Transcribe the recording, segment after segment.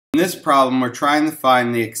In this problem, we're trying to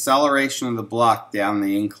find the acceleration of the block down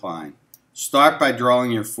the incline. Start by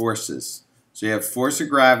drawing your forces. So you have force of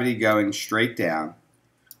gravity going straight down.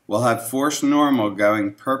 We'll have force normal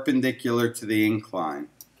going perpendicular to the incline.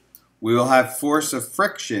 We will have force of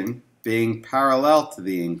friction being parallel to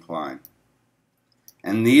the incline.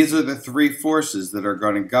 And these are the three forces that are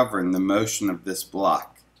going to govern the motion of this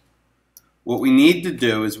block. What we need to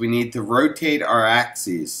do is we need to rotate our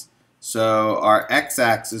axes. So our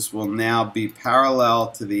x-axis will now be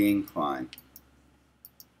parallel to the incline.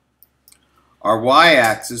 Our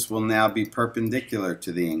y-axis will now be perpendicular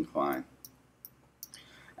to the incline.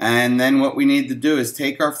 And then what we need to do is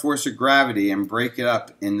take our force of gravity and break it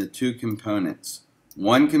up into two components.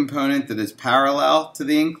 One component that is parallel to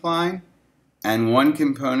the incline and one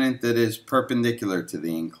component that is perpendicular to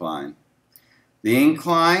the incline. The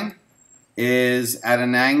incline is at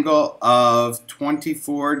an angle of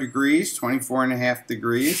 24 degrees, 24.5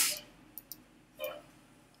 degrees.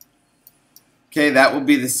 Okay, that will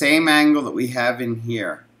be the same angle that we have in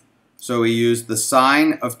here. So we use the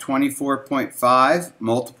sine of 24.5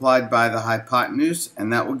 multiplied by the hypotenuse,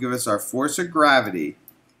 and that will give us our force of gravity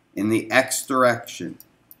in the x direction.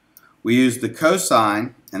 We use the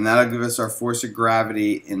cosine, and that'll give us our force of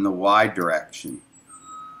gravity in the y direction.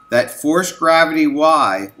 That force gravity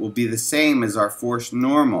y will be the same as our force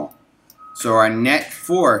normal. So our net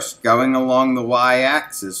force going along the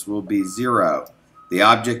y-axis will be 0. The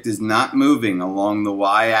object is not moving along the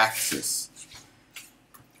y-axis.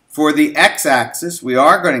 For the x-axis, we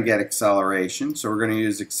are going to get acceleration. So we're going to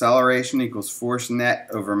use acceleration equals force net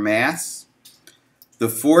over mass. The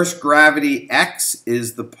force gravity x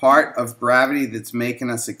is the part of gravity that's making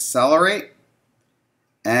us accelerate.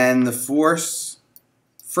 And the force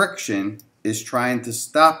friction is trying to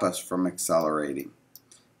stop us from accelerating.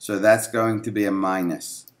 So that's going to be a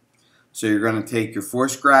minus. So you're going to take your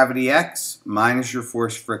force gravity x minus your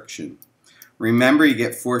force friction. Remember, you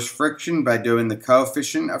get force friction by doing the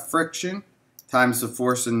coefficient of friction times the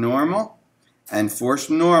force of normal. And force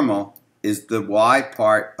normal is the y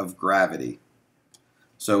part of gravity.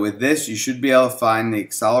 So with this, you should be able to find the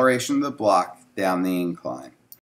acceleration of the block down the incline.